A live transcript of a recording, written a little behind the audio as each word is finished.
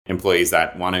employees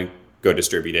that want to go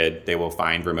distributed, they will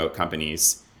find remote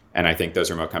companies. And I think those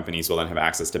remote companies will then have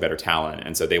access to better talent.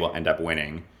 And so they will end up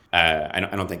winning. I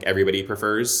don't think everybody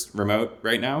prefers remote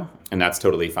right now, and that's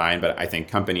totally fine. But I think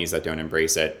companies that don't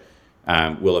embrace it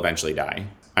will eventually die.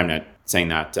 I'm not saying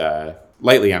that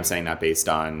lightly. I'm saying that based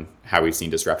on how we've seen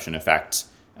disruption affect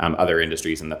other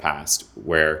industries in the past,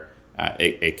 where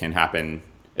it can happen.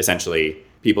 Essentially,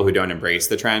 people who don't embrace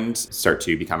the trend start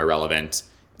to become irrelevant,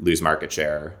 lose market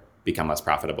share, become less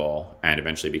profitable, and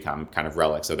eventually become kind of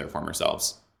relics of their former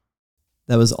selves.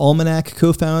 That was Almanac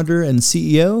co-founder and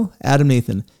CEO, Adam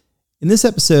Nathan. In this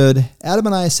episode, Adam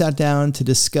and I sat down to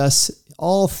discuss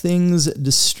all things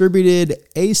distributed,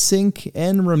 async,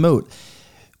 and remote.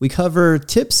 We cover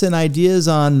tips and ideas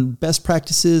on best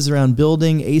practices around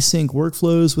building async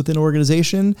workflows within an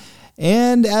organization,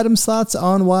 and Adam's thoughts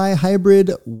on why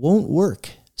hybrid won't work.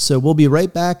 So we'll be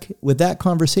right back with that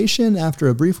conversation after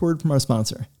a brief word from our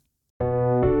sponsor.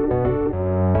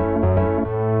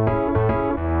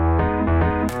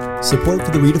 Support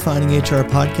for the Redefining HR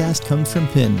podcast comes from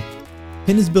PIN.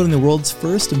 PIN is building the world's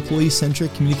first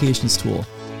employee-centric communications tool,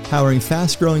 powering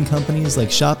fast-growing companies like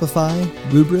Shopify,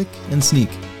 Rubrik, and Sneak.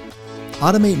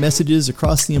 Automate messages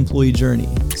across the employee journey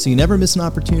so you never miss an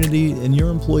opportunity and your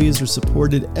employees are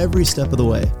supported every step of the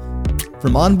way.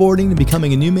 From onboarding to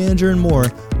becoming a new manager and more,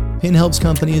 PIN helps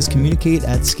companies communicate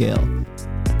at scale.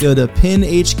 Go to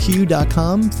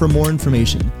pinhq.com for more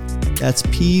information. That's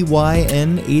PYNHQ.com.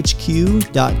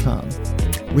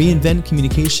 Reinvent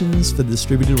communications for the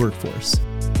distributed workforce.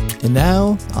 And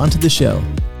now, onto the show.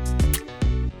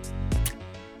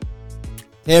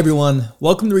 Hey everyone,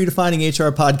 welcome to Redefining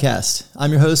HR podcast.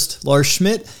 I'm your host, Lars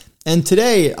Schmidt, and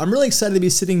today I'm really excited to be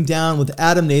sitting down with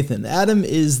Adam Nathan. Adam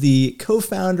is the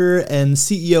co-founder and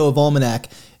CEO of Almanac,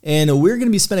 and we're going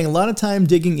to be spending a lot of time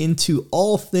digging into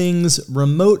all things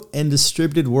remote and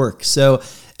distributed work. So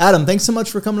Adam, thanks so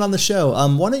much for coming on the show.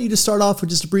 Why don't you just start off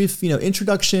with just a brief,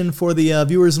 introduction for the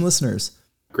viewers and listeners?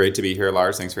 Great to be here,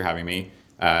 Lars. Thanks for having me.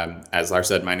 As Lars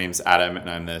said, my name's Adam, and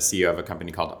I'm the CEO of a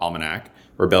company called Almanac.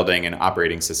 We're building an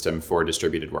operating system for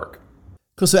distributed work.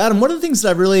 Cool. So Adam, one of the things that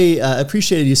I really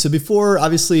appreciated you. So before,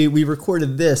 obviously, we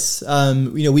recorded this,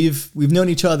 we've known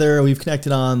each other, we've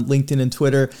connected on LinkedIn and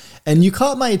Twitter, and you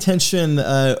caught my attention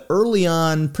early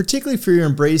on, particularly for your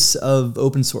embrace of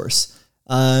open source.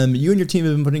 You and your team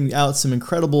have been putting out some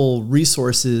incredible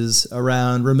resources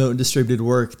around remote and distributed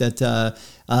work that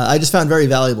I just found very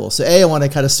valuable. So I want to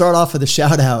kind of start off with a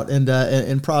shout out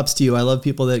and props to you. I love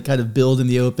people that kind of build in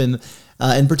the open,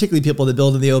 and particularly people that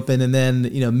build in the open and then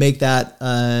make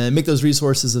those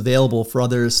resources available for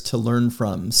others to learn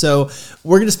from. So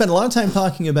we're going to spend a lot of time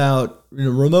talking about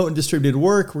remote and distributed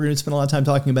work. We're going to spend a lot of time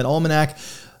talking about Almanac.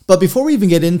 But before we even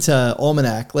get into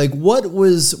Almanac, what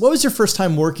was your first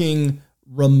time working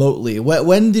remotely?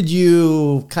 When did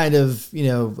you kind of,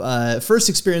 first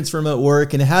experience remote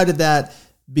work, and how did that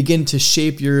begin to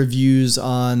shape your views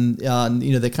on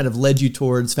that kind of led you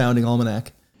towards founding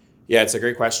Almanac? Yeah, it's a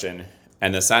great question.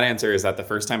 And the sad answer is that the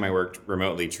first time I worked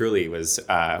remotely truly was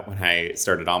when I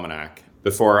started Almanac.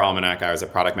 Before Almanac, I was a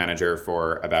product manager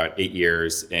for about 8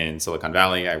 years in Silicon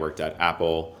Valley. I worked at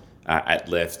Apple, at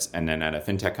Lyft, and then at a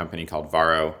fintech company called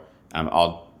Varo,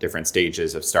 all different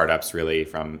stages of startups, really,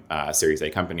 from a Series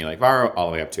A company like Varo all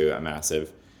the way up to a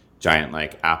massive giant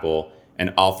like Apple.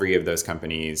 And all three of those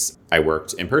companies, I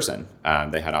worked in person.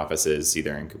 They had offices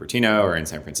either in Cupertino or in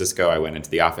San Francisco. I went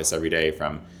into the office every day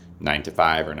from 9 to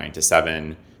 5 or 9 to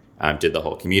 7, did the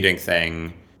whole commuting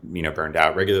thing, burned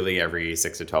out regularly every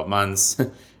 6 to 12 months,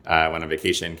 went on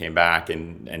vacation, came back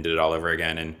and did it all over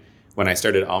again. And when I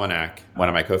started Almanac, one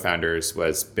of my co-founders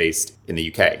was based in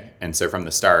the UK. And so from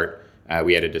the start,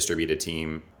 we had a distributed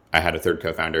team. I had a third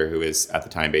co-founder who was at the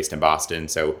time based in Boston.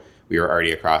 So we were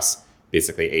already across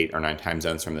basically 8 or 9 time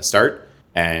zones from the start.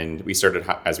 And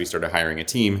as we started hiring a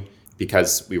team,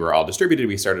 because we were all distributed,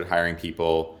 we started hiring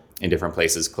people in different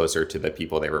places closer to the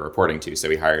people they were reporting to. So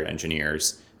we hired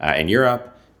engineers in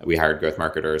Europe. We hired growth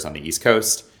marketers on the East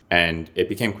Coast. And it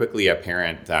became quickly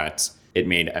apparent that it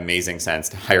made amazing sense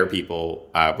to hire people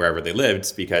wherever they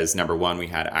lived because, number one, we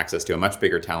had access to a much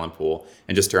bigger talent pool.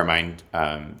 And just to remind,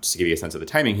 just to give you a sense of the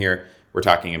timing here, we're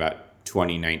talking about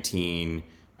 2019,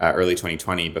 early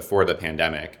 2020, before the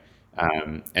pandemic.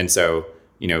 And so,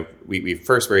 we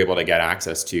first were able to get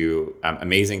access to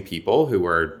amazing people who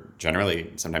were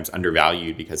generally sometimes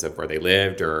undervalued because of where they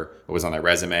lived or what was on their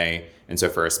resume. And so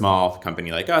for a small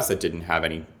company like us that didn't have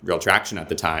any real traction at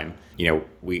the time,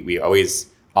 we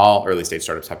always, all early stage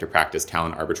startups have to practice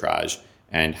talent arbitrage,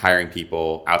 and hiring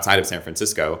people outside of San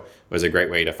Francisco was a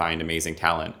great way to find amazing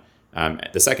talent.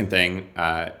 The second thing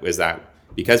was that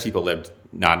because people lived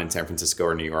not in San Francisco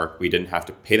or New York, we didn't have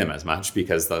to pay them as much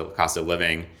because the cost of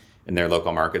living in their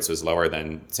local markets was lower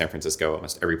than San Francisco.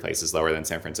 Almost every place is lower than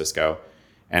San Francisco.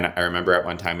 And I remember at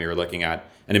one time we were looking at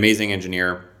an amazing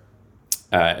engineer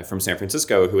from San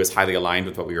Francisco who was highly aligned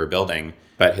with what we were building,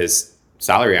 but his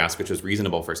salary ask, which was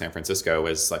reasonable for San Francisco,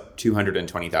 was like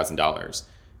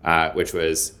 $220,000, which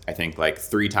was, I think, like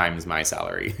 3 times my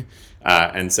salary.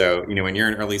 And so, when you're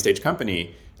an early stage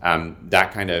company,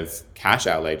 that kind of cash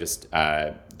outlay just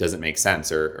doesn't make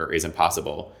sense or isn't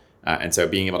possible. And so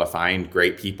being able to find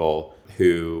great people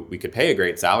who we could pay a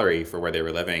great salary for where they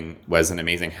were living was an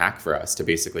amazing hack for us to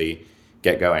basically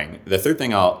get going. The third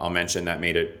thing I'll mention that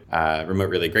made it remote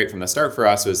really great from the start for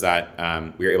us was that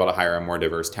we were able to hire a more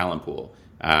diverse talent pool.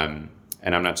 And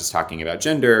I'm not just talking about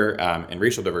gender and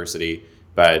racial diversity,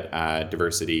 but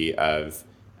diversity of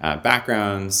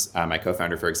backgrounds. My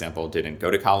co-founder, for example, didn't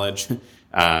go to college.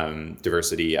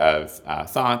 Diversity of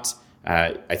thought.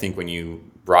 I think when you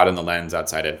broaden the lens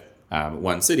outside of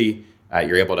one city,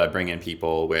 you're able to bring in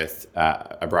people with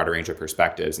a broader range of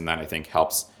perspectives. And that, I think,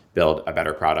 helps build a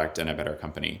better product and a better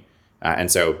company. And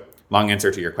so, long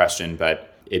answer to your question,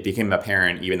 but it became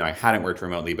apparent, even though I hadn't worked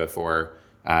remotely before,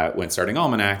 when starting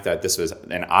Almanac, that this was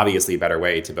an obviously better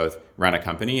way to both run a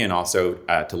company and also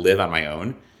to live on my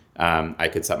own. I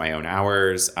could set my own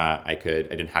hours. I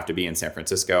didn't have to be in San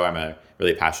Francisco. I'm a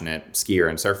really passionate skier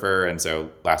and surfer. And so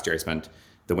last year I spent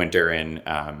the winter in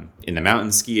the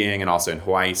mountains skiing and also in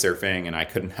Hawaii surfing. And I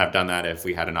couldn't have done that if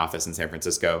we had an office in San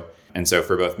Francisco. And so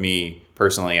for both me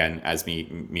personally and as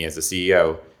me as a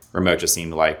CEO, remote just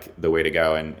seemed like the way to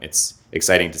go. And it's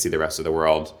exciting to see the rest of the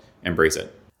world embrace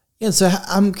it. Yeah, so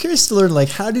I'm curious to learn,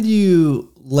 how did you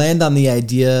land on the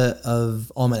idea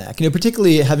of Almanac?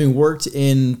 Particularly having worked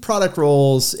in product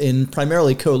roles in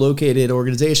primarily co-located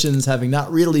organizations, having not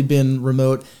really been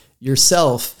remote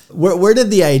yourself. Where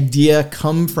did the idea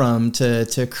come from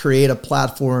to create a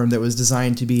platform that was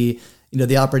designed to be,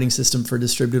 the operating system for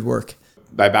distributed work?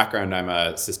 By background, I'm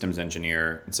a systems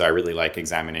engineer, so I really like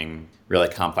examining really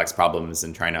complex problems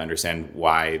and trying to understand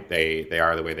why they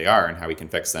are the way they are and how we can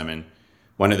fix them. And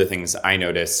one of the things I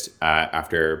noticed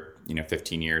after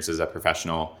 15 years as a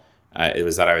professional, it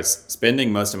was that I was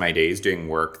spending most of my days doing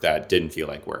work that didn't feel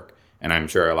like work. And I'm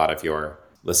sure a lot of your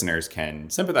listeners can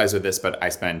sympathize with this, but I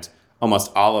spent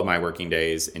almost all of my working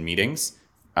days in meetings,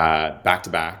 back to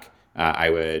back. I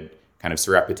would kind of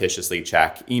surreptitiously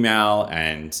check email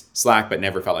and Slack, but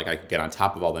never felt like I could get on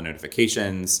top of all the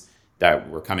notifications that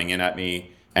were coming in at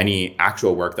me. Any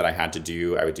actual work that I had to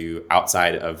do, I would do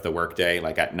outside of the workday,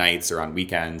 like at nights or on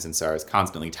weekends. And so I was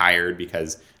constantly tired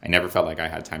because I never felt like I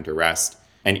had time to rest.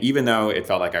 And even though it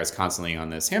felt like I was constantly on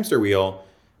this hamster wheel,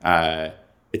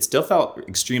 it still felt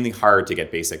extremely hard to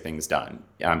get basic things done,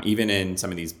 even in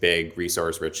some of these big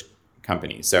resource-rich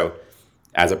companies. So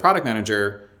as a product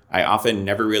manager, I often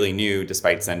never really knew,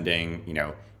 despite sending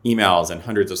emails and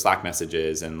hundreds of Slack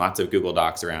messages and lots of Google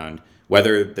Docs around,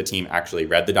 whether the team actually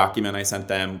read the document I sent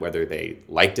them, whether they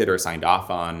liked it or signed off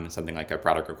on something like a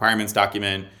product requirements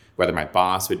document, whether my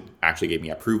boss would actually give me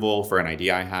approval for an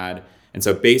idea I had. And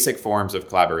so basic forms of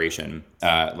collaboration,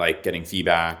 like getting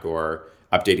feedback or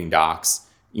updating docs,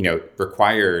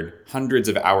 required hundreds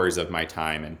of hours of my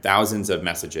time and thousands of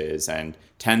messages and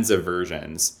tens of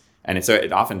versions. And so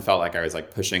it often felt like I was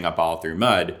pushing a ball through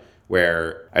mud,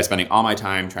 where I was spending all my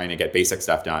time trying to get basic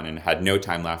stuff done and had no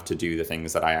time left to do the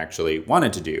things that I actually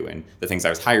wanted to do and the things I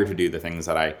was hired to do, the things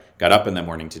that I got up in the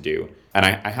morning to do. And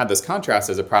I had this contrast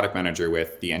as a product manager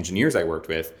with the engineers I worked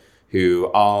with, who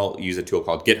all use a tool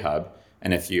called GitHub.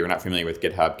 And if you're not familiar with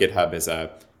GitHub, GitHub is a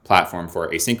platform for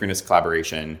asynchronous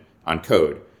collaboration on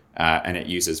code. And it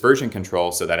uses version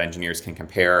control so that engineers can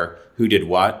compare who did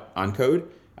what on code.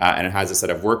 And it has a set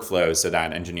of workflows so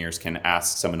that engineers can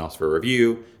ask someone else for a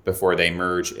review before they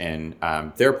merge in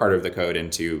their part of the code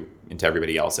into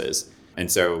everybody else's.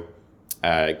 And so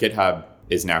GitHub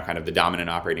is now kind of the dominant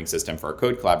operating system for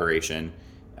code collaboration.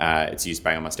 It's used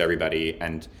by almost everybody.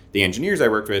 And the engineers I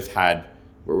worked with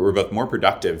were both more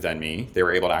productive than me. They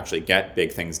were able to actually get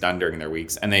big things done during their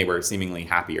weeks, and they were seemingly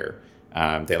happier.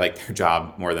 They liked their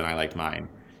job more than I liked mine.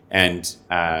 And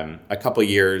a couple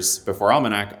years before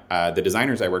Almanac, the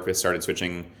designers I worked with started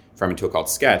switching from a tool called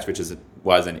Sketch, which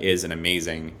was and is an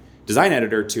amazing design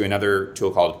editor, to another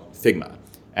tool called Figma.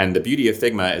 And the beauty of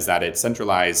Figma is that it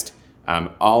centralized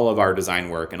all of our design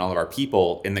work and all of our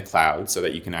people in the cloud so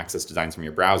that you can access designs from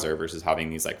your browser versus having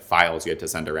these files you had to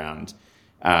send around.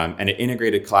 And it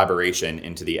integrated collaboration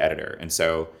into the editor. And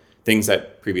so things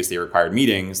that previously required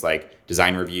meetings, like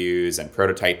design reviews and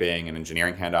prototyping and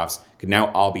engineering handoffs, could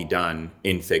now all be done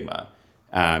in Figma.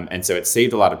 And so it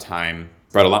saved a lot of time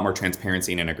brought a lot more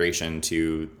transparency and integration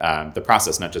to the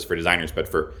process, not just for designers, but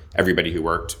for everybody who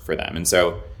worked for them. And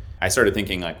so I started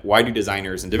thinking, like, why do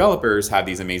designers and developers have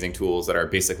these amazing tools that are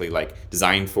basically like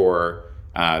designed for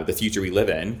the future we live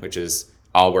in, which is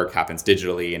all work happens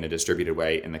digitally in a distributed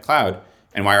way in the cloud?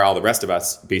 And why are all the rest of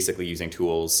us basically using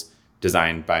tools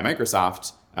designed by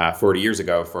Microsoft 40 years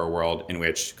ago for a world in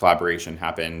which collaboration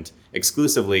happened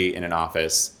exclusively in an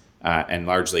office and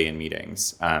largely in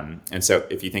meetings? And so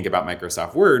if you think about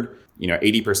Microsoft Word,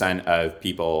 80% of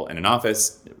people in an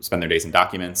office spend their days in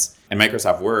documents, and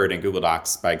Microsoft Word and Google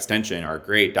Docs by extension are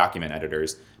great document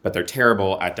editors, but they're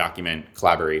terrible at document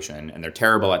collaboration and they're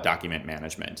terrible at document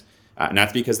management. And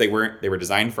that's because they were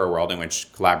designed for a world in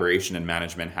which collaboration and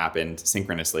management happened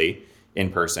synchronously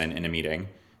in person in a meeting.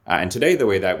 And today, the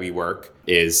way that we work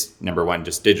is, number one,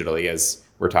 just digitally, as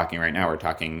we're talking right now. We're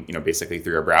talking, basically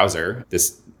through a browser.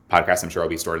 This podcast, I'm sure, will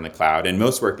be stored in the cloud. And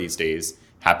most work these days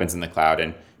happens in the cloud.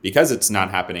 And because it's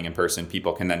not happening in person,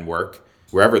 people can then work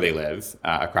wherever they live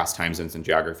across time zones and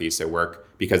geographies. So work,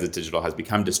 because it's digital, has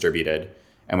become distributed.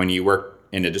 And when you work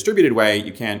in a distributed way,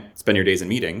 you can't spend your days in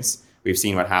meetings. We've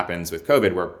seen what happens with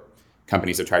COVID, where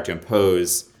companies have tried to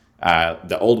impose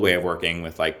the old way of working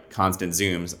with like constant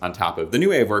Zooms on top of the new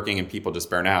way of working, and people just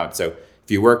burn out. So if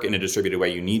you work in a distributed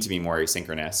way, you need to be more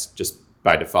asynchronous just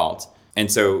by default.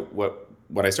 And so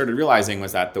what I started realizing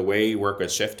was that the way work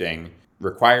was shifting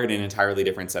required an entirely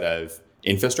different set of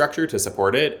infrastructure to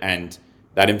support it. And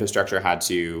that infrastructure had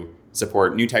to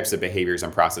support new types of behaviors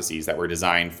and processes that were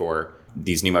designed for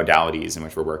these new modalities in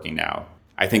which we're working now.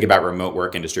 I think about remote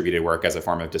work and distributed work as a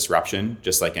form of disruption,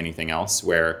 just like anything else,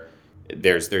 where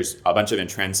there's a bunch of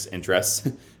entrenched interests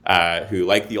who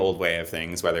like the old way of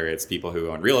things, whether it's people who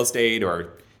own real estate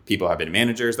or people who have been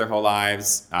managers their whole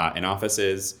lives in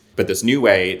offices. But this new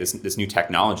way, this new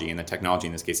technology, and the technology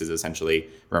in this case is essentially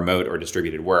remote or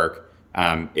distributed work,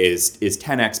 is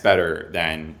 10x better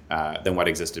than what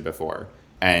existed before.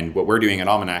 And what we're doing at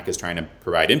Almanac is trying to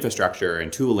provide infrastructure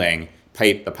and tooling,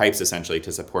 the pipes essentially,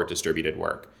 to support distributed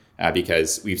work,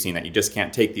 because we've seen that you just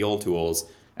can't take the old tools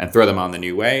and throw them on the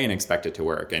new way and expect it to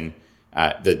work. And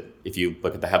if you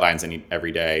look at the headlines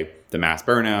every day, the mass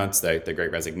burnouts, the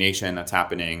great resignation that's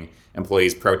happening,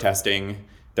 employees protesting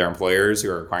their employers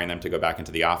who are requiring them to go back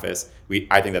into the office,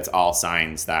 I think that's all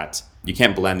signs that you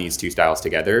can't blend these two styles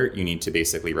together. You need to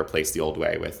basically replace the old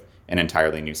way with an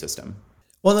entirely new system.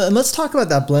 Well, and let's talk about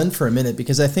that blend for a minute,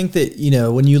 because I think that,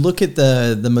 when you look at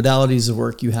the modalities of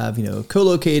work, you have,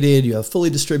 co-located, you have fully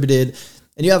distributed,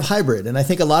 and you have hybrid. And I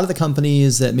think a lot of the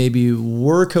companies that maybe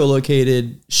were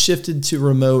co-located shifted to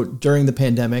remote during the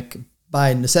pandemic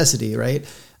by necessity, right?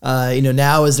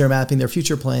 Now as they're mapping their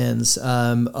future plans,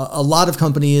 a lot of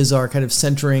companies are kind of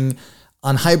centering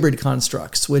on hybrid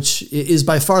constructs, which is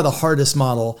by far the hardest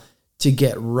model to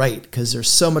get right, because there's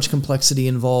so much complexity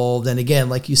involved. And again,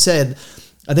 like you said,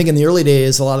 I think in the early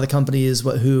days, a lot of the companies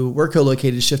who were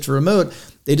co-located shift to remote,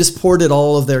 they just ported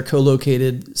all of their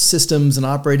co-located systems and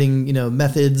operating,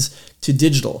 methods to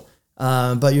digital.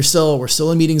 But we're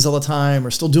still in meetings all the time.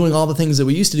 We're still doing all the things that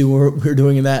we used to do. We're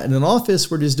doing that in an office.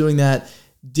 We're just doing that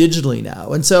digitally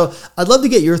now. And so I'd love to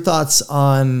get your thoughts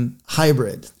on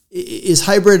hybrid. Is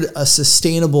hybrid a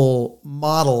sustainable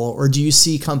model, or do you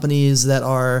see companies that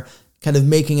are kind of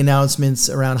making announcements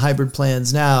around hybrid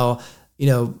plans now,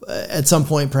 at some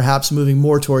point perhaps moving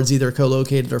more towards either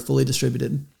co-located or fully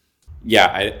distributed?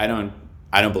 Yeah,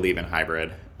 I don't believe in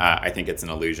hybrid. I think it's an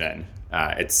illusion.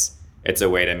 It's a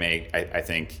way to make. I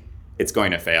think it's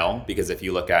going to fail, because if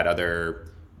you look at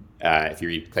if you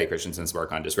read Clay Christensen's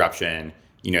work on disruption,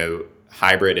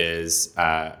 hybrid is,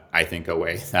 I think, a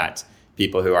way that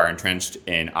people who are entrenched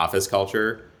in office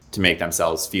culture to make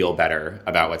themselves feel better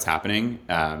about what's happening,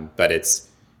 but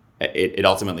it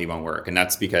ultimately won't work, and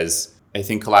that's because I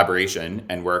think collaboration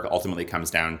and work ultimately comes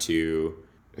down to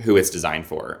who it's designed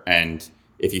for. And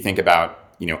if you think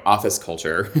about, office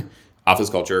culture, office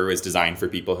culture is designed for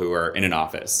people who are in an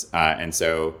office. And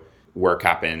so work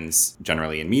happens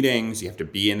generally in meetings. You have to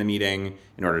be in the meeting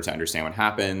in order to understand what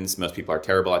happens. Most people are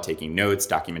terrible at taking notes.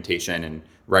 Documentation and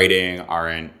writing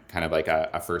aren't kind of like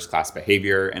a first-class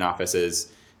behavior in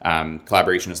offices.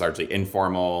 Collaboration is largely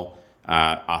informal.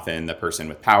 Often the person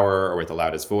with power or with the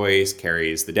loudest voice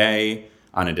carries the day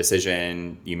on a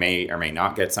decision. You may or may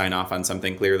not get sign off on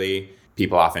something clearly.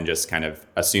 People often just kind of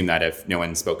assume that if no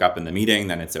one spoke up in the meeting,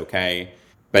 then it's okay.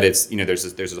 But it's,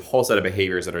 there's a whole set of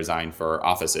behaviors that are designed for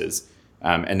offices.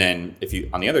 And then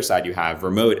on the other side, you have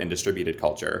remote and distributed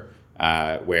culture,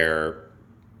 where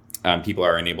people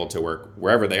are enabled to work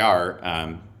wherever they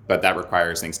are. But that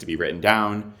requires things to be written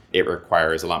down. It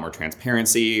requires a lot more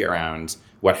transparency around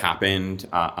what happened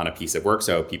on a piece of work.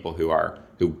 So people who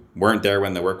weren't there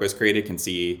when the work was created can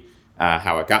see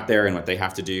how it got there and what they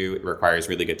have to do. It requires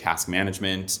really good task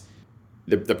management.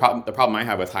 The problem I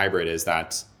have with hybrid is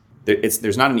that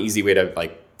there's not an easy way to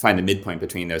like find the midpoint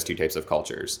between those two types of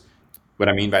cultures. What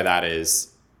I mean by that is,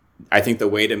 I think the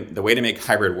way to make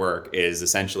hybrid work is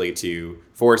essentially to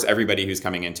force everybody who's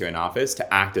coming into an office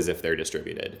to act as if they're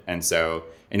distributed. And so,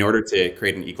 in order to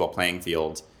create an equal playing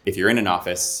field, if you're in an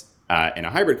office in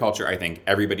a hybrid culture, I think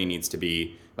everybody needs to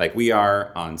be like we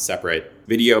are on separate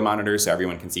video monitors so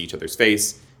everyone can see each other's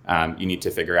face. You need to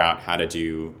figure out how to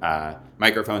do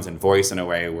microphones and voice in a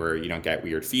way where you don't get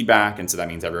weird feedback. And so that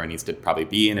means everyone needs to probably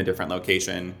be in a different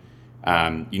location.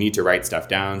 You need to write stuff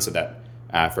down so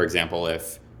that, for example,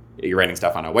 if you're writing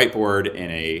stuff on a whiteboard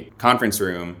in a conference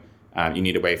room, you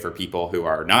need a way for people who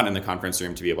are not in the conference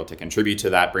room to be able to contribute to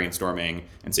that brainstorming.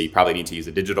 And so you probably need to use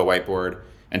a digital whiteboard.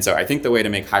 And so I think the way to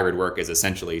make hybrid work is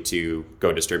essentially to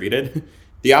go distributed.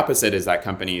 The opposite is that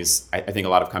I think a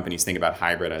lot of companies think about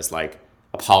hybrid as like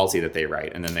a policy that they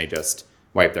write and then they just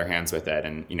wipe their hands with it.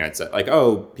 And, it's like,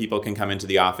 oh, people can come into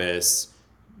the office.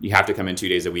 You have to come in 2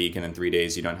 days a week, and then 3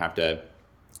 days you don't have to,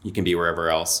 you can be wherever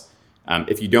else.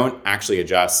 If you don't actually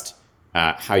adjust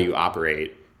how you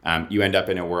operate, you end up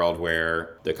in a world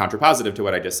where the contrapositive to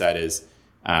what I just said is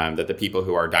that the people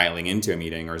who are dialing into a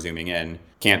meeting or zooming in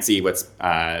can't see what's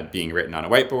being written on a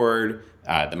whiteboard.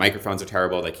 The microphones are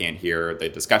terrible. They can't hear the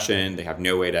discussion. They have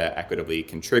no way to equitably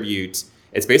contribute.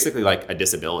 It's basically like a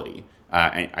disability.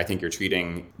 I think you're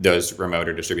treating those remote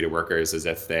or distributed workers as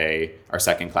if they are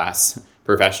second-class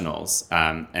professionals.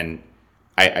 And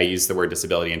I use the word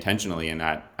disability intentionally in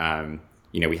that,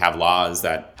 we have laws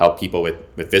that help people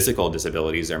with physical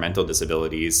disabilities or mental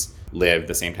disabilities live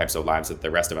the same types of lives that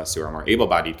the rest of us who are more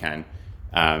able-bodied can.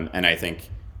 And I think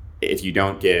if you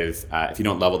don't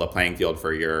level the playing field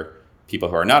for your people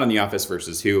who are not in the office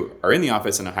versus who are in the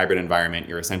office in a hybrid environment,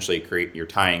 you're essentially you're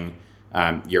tying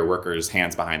your workers'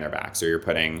 hands behind their backs, or you're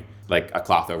putting like a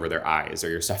cloth over their eyes, or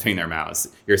you're stuffing their mouths.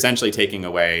 You're essentially taking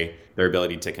away their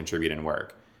ability to contribute and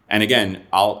work. And again,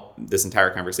 this entire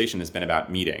conversation has been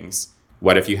about meetings.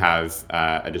 What if you have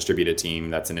a distributed team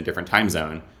that's in a different time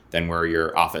zone than where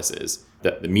your office is?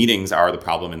 The meetings are the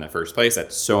problem in the first place.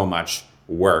 That's so much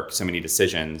work, so many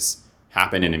decisions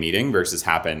happen in a meeting versus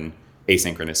happen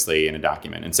asynchronously in a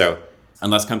document. And so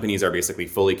unless companies are basically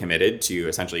fully committed to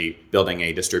essentially building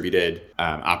a distributed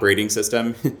operating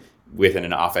system within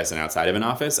an office and outside of an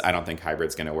office, I don't think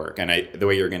hybrid's going to work. And the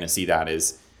way you're going to see that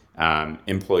is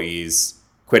employees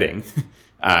quitting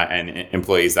and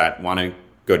employees that want to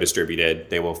go distributed,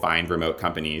 they will find remote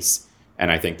companies.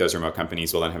 And I think those remote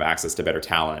companies will then have access to better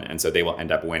talent. And so they will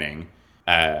end up winning.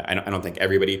 I don't think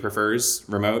everybody prefers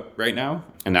remote right now,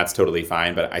 and that's totally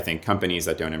fine. But I think companies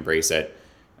that don't embrace it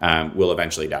will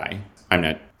eventually die. I'm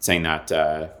not saying that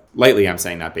lightly. I'm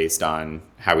saying that based on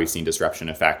how we've seen disruption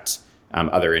affect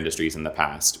other industries in the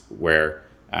past, where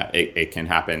it can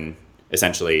happen.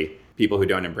 Essentially, people who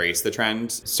don't embrace the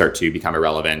trend start to become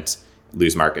irrelevant,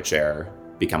 lose market share,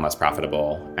 become less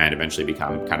profitable, and eventually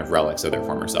become kind of relics of their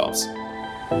former selves.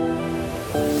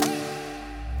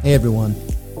 Hey everyone,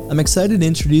 I'm excited to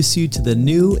introduce you to the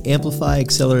new Amplify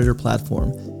Accelerator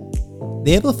platform.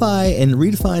 The Amplify and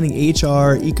Redefining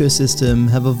HR ecosystem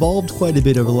have evolved quite a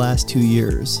bit over the last 2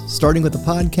 years, starting with a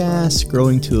podcast,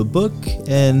 growing to a book,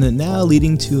 and now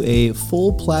leading to a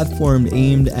full platform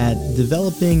aimed at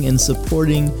developing and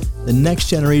supporting the next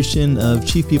generation of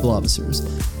chief people officers.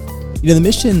 The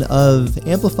mission of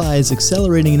Amplify is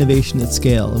accelerating innovation at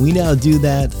scale, and we now do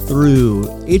that through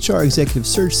HR executive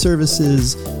search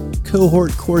services,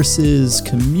 cohort courses,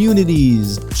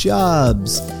 communities,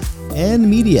 jobs, and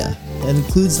media. That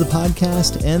includes the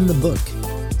podcast and the book.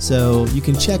 So you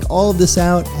can check all of this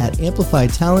out at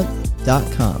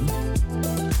amplifytalent.com.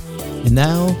 And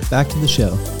now, back to the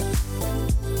show.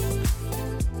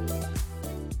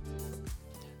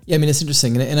 Yeah, I mean, it's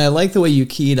interesting. And I like the way you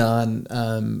keyed on,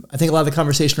 I think a lot of the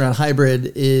conversation around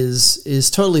hybrid is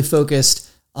totally focused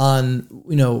on,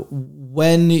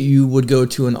 when you would go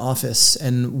to an office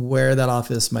and where that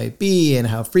office might be and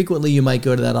how frequently you might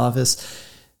go to that office.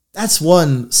 That's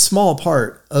one small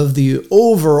part of the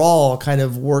overall kind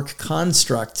of work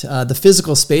construct. The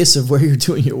physical space of where you're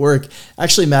doing your work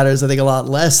actually matters, I think, a lot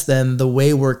less than the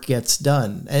way work gets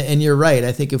done. And you're right.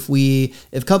 I think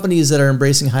if companies that are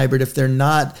embracing hybrid, if they're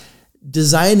not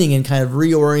designing and kind of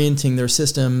reorienting their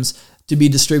systems to be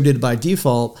distributed by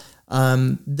default,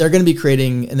 they're going to be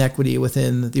creating inequity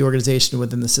within the organization,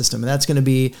 within the system. And that's going to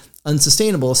be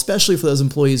unsustainable, especially for those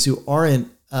employees who aren't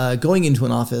going into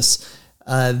an office.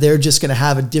 They're just going to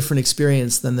have a different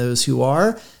experience than those who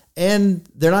are. and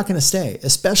they're not going to stay,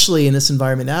 especially in this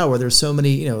environment now where there's so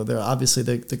many, there obviously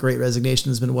the Great Resignation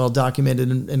has been well documented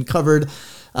and covered.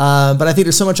 But I think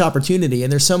there's so much opportunity,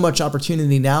 and there's so much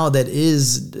opportunity now that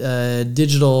is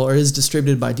digital or is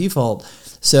distributed by default.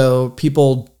 So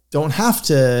people don't have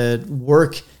to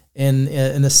work in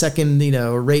a second,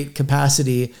 rate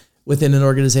capacity within an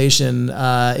organization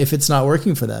if it's not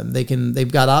working for them.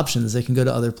 They've got options. They can go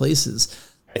to other places.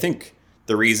 I think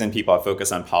the reason people have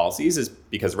focused on policies is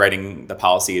because writing the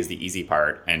policy is the easy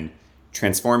part, and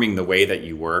transforming the way that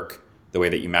you work, the way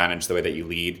that you manage, the way that you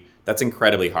lead, that's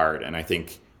incredibly hard. And I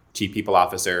think chief people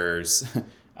officers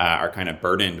are kind of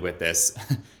burdened with this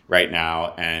right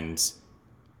now. And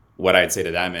what I'd say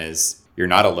to them is, you're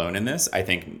not alone in this. I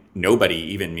think nobody,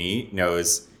 even me,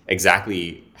 knows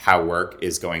exactly how work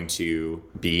is going to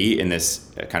be in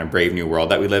this kind of brave new world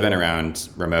that we live in around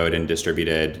remote and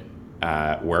distributed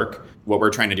work. What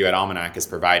we're trying to do at Almanac is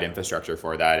provide infrastructure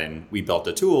for that. And we built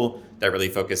a tool that really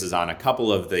focuses on a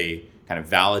couple of the kind of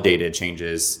validated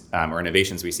changes or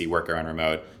innovations we see work around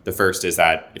remote. The first is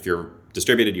that if you're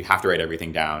distributed, you have to write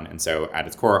everything down. And so at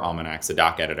its core, Almanac's a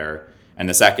doc editor. And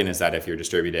the second is that if you're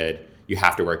distributed, you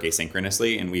have to work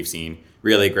asynchronously. And we've seen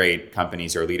really great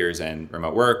companies or leaders in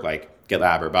remote work like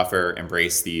GitLab or Buffer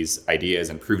embrace these ideas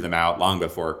and prove them out long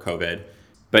before COVID.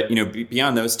 But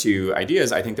beyond those two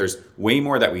ideas, I think there's way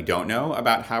more that we don't know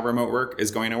about how remote work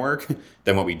is going to work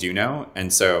than what we do know.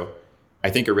 And so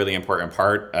I think a really important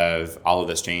part of all of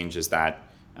this change is that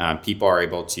people are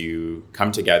able to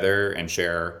come together and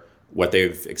share what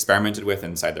they've experimented with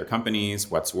inside their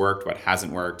companies, what's worked, what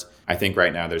hasn't worked. I think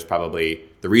right now there's probably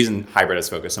the reason hybrid has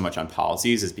focused so much on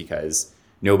policies is because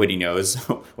nobody knows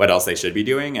what else they should be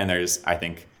doing. And there's, I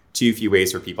think, too few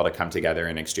ways for people to come together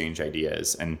and exchange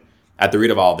ideas. And at the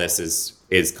root of all this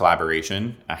is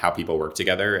collaboration, how people work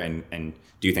together and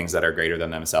do things that are greater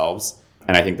than themselves.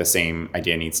 And I think the same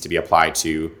idea needs to be applied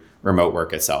to remote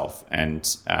work itself.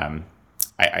 And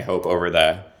I hope over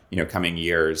the coming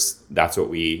years, that's what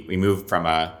we move from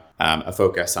a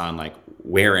focus on like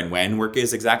where and when work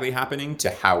is exactly happening to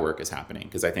how work is happening,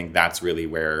 because I think that's really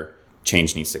where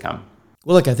change needs to come.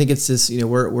 Well, look, I think it's this,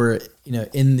 we're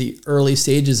in the early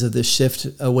stages of this shift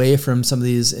away from some of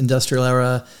these industrial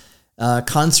era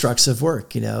constructs of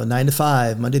work, 9 to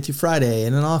 5, Monday through Friday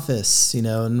in an office,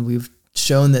 and we've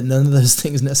shown that none of those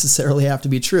things necessarily have to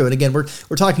be true. And again, we're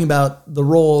talking about the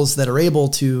roles that are able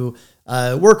to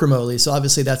work remotely. So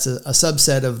obviously that's a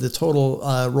subset of the total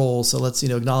role. So let's,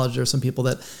 acknowledge there are some people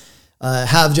that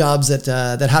have jobs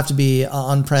that have to be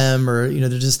on-prem, or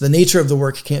they're just the nature of the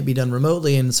work can't be done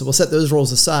remotely, and so we'll set those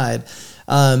roles aside.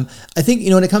 I think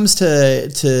when it comes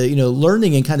to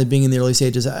learning and kind of being in the early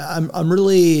stages, I'm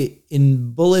really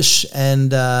bullish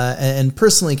and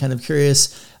personally kind of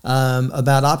curious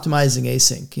about optimizing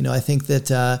async. I think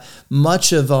that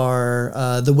much of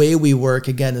our the way we work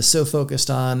again is so focused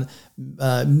on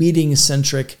meeting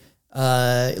centric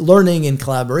learning and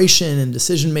collaboration and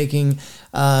decision making.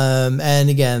 And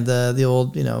again, the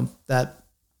old, that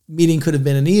meeting could have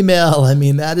been an email. I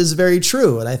mean, that is very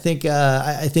true. And I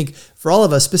think for all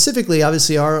of us, specifically,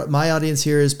 obviously my audience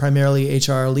here is primarily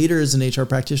HR leaders and HR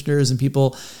practitioners and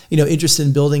people, interested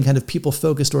in building kind of people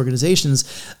focused organizations.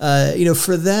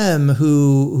 For them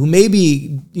who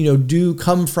maybe, do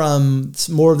come from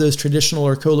more of those traditional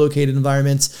or co-located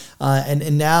environments,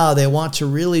 and now they want to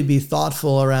really be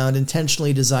thoughtful around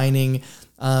intentionally designing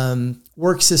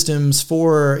work systems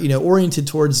for, oriented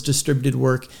towards distributed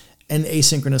work and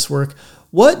asynchronous work.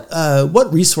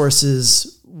 What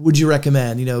resources would you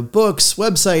recommend? Books,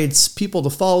 websites, people to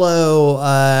follow.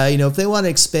 If they want to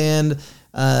expand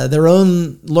their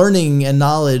own learning and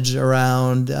knowledge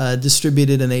around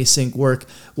distributed and async work,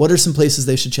 what are some places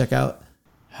they should check out?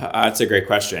 That's a great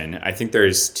question. I think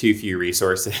there's too few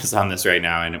resources on this right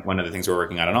now. And one of the things we're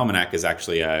working on at Almanac is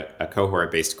actually a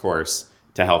cohort-based course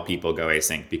to help people go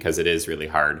async, because it is really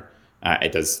hard.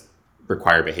 It does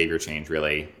require behavior change,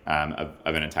 really, of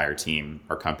an entire team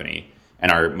or company.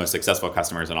 And our most successful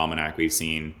customers in Almanac, we've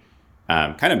seen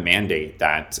kind of mandate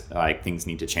that things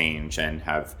need to change and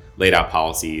have laid out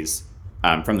policies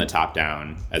from the top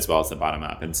down as well as the bottom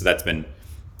up. And so that's been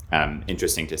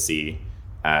interesting to see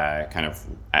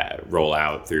roll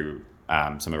out through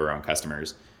some of our own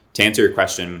customers. To answer your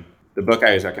question, the book I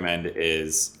always recommend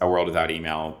is A World Without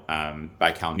Email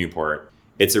by Cal Newport.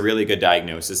 It's a really good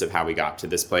diagnosis of how we got to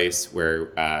this place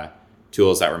where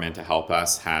tools that were meant to help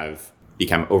us have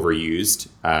become overused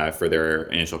for their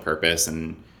initial purpose.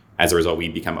 And as a result, we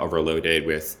become overloaded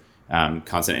with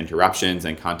constant interruptions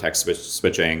and context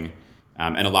switching.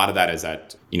 And a lot of that is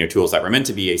that, tools that were meant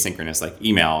to be asynchronous, like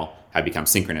email, have become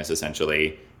synchronous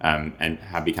essentially, and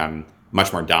have become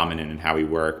much more dominant in how we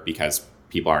work because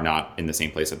people are not in the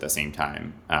same place at the same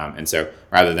time. And so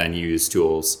rather than use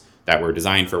tools that were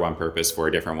designed for one purpose for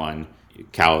a different one,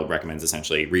 Cal recommends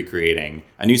essentially recreating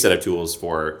a new set of tools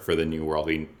for the new world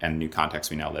and new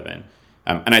context we now live in.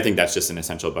 And I think that's just an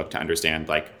essential book to understand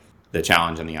like the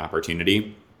challenge and the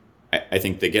opportunity. I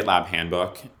think the GitLab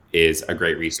handbook is a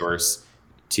great resource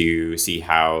to see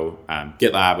how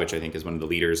GitLab, which I think is one of the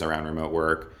leaders around remote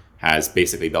work, has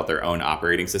basically built their own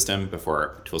operating system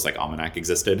before tools like Almanac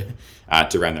existed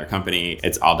to run their company.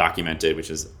 It's all documented, which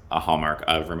is a hallmark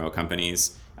of remote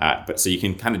companies. But so you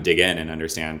can kind of dig in and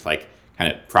understand like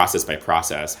kind of process by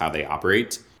process how they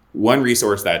operate. One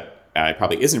resource that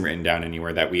probably isn't written down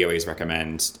anywhere that we always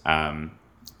recommend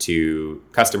to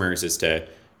customers is to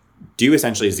do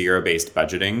essentially zero-based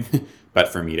budgeting, but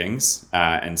for meetings.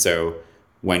 And so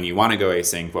when you want to go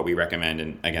async, what we recommend,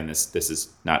 and again, this is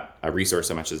not a resource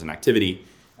so much as an activity,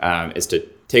 is to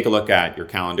take a look at your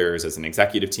calendars as an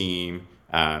executive team,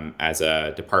 as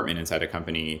a department inside a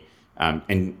company,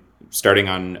 and starting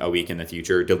on a week in the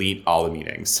future, delete all the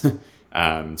meetings.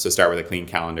 So start with a clean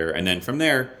calendar, and then from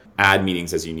there, add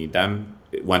meetings as you need them.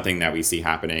 One thing that we see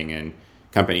happening in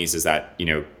companies is that,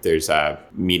 there's a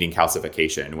meeting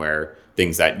calcification where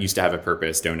things that used to have a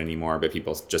purpose don't anymore, but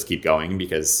people just keep going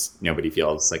because nobody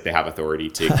feels like they have authority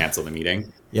to cancel the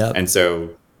meeting. Yep. And so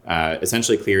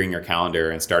essentially clearing your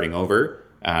calendar and starting over,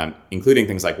 including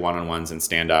things like one-on-ones and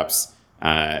stand-ups,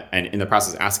 and in the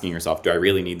process asking yourself, do I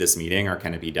really need this meeting or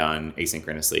can it be done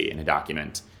asynchronously in a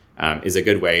document, is a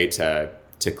good way to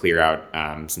clear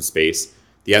out some space.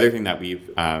 The other thing that we've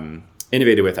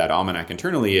innovated with at Almanac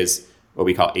internally is what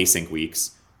we call async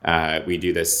weeks. We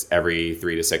do this every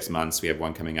 3 to 6 months. We have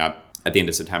one coming up at the end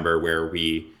of September where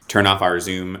we turn off our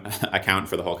Zoom account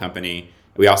for the whole company.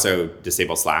 We also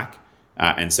disable Slack.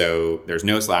 And so there's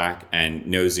no Slack and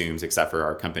no Zooms except for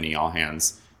our company all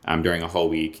hands during a whole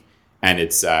week. And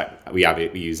it's we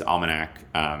use Almanac,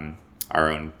 our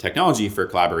own technology for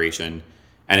collaboration.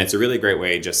 And it's a really great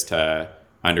way just to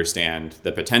understand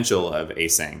the potential of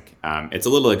async. It's a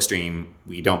little extreme.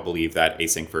 We don't believe that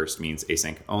async first means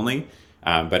async only.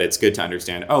 But it's good to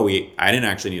understand, I didn't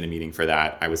actually need a meeting for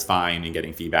that. I was fine in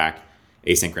getting feedback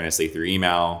asynchronously through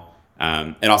email.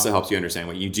 It also helps you understand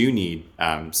what you do need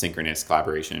synchronous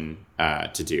collaboration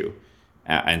to do.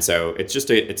 And so it's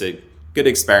a good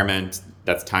experiment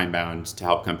that's time-bound to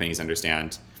help companies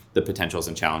understand the potentials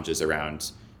and challenges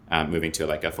around moving to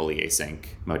like a fully async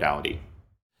modality.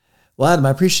 Well, Adam, I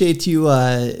appreciate you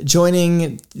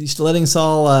joining, letting us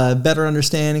all better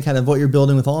understand kind of what you're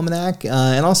building with Almanac,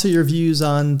 and also your views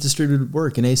on distributed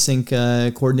work and async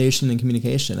coordination and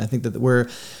communication. I think that we're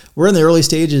in the early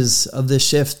stages of this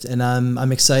shift, and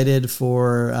I'm excited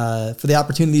for the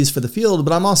opportunities for the field,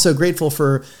 but I'm also grateful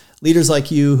for leaders like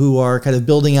you who are kind of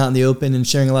building out in the open and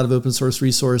sharing a lot of open source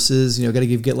resources. Got to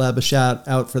give GitLab a shout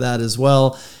out for that as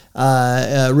well.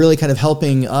 Really kind of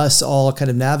helping us all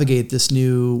kind of navigate this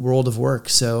new world of work.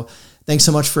 So thanks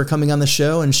so much for coming on the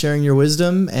show and sharing your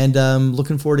wisdom, and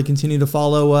looking forward to continue to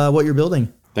follow what you're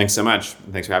building. Thanks so much.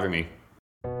 Thanks for having me.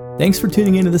 Thanks for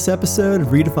tuning into this episode of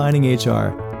Redefining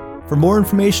HR. For more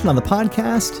information on the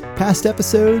podcast, past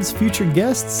episodes, future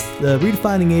guests, the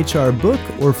Redefining HR book,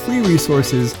 or free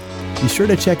resources, be sure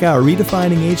to check out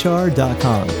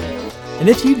redefininghr.com. And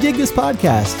if you dig this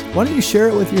podcast, why don't you share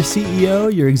it with your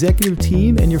CEO, your executive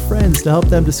team, and your friends to help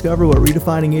them discover what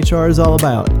Redefining HR is all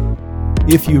about.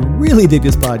 If you really dig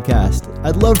this podcast,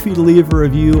 I'd love for you to leave a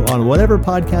review on whatever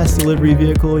podcast delivery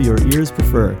vehicle your ears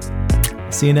prefer.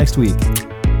 See you next week.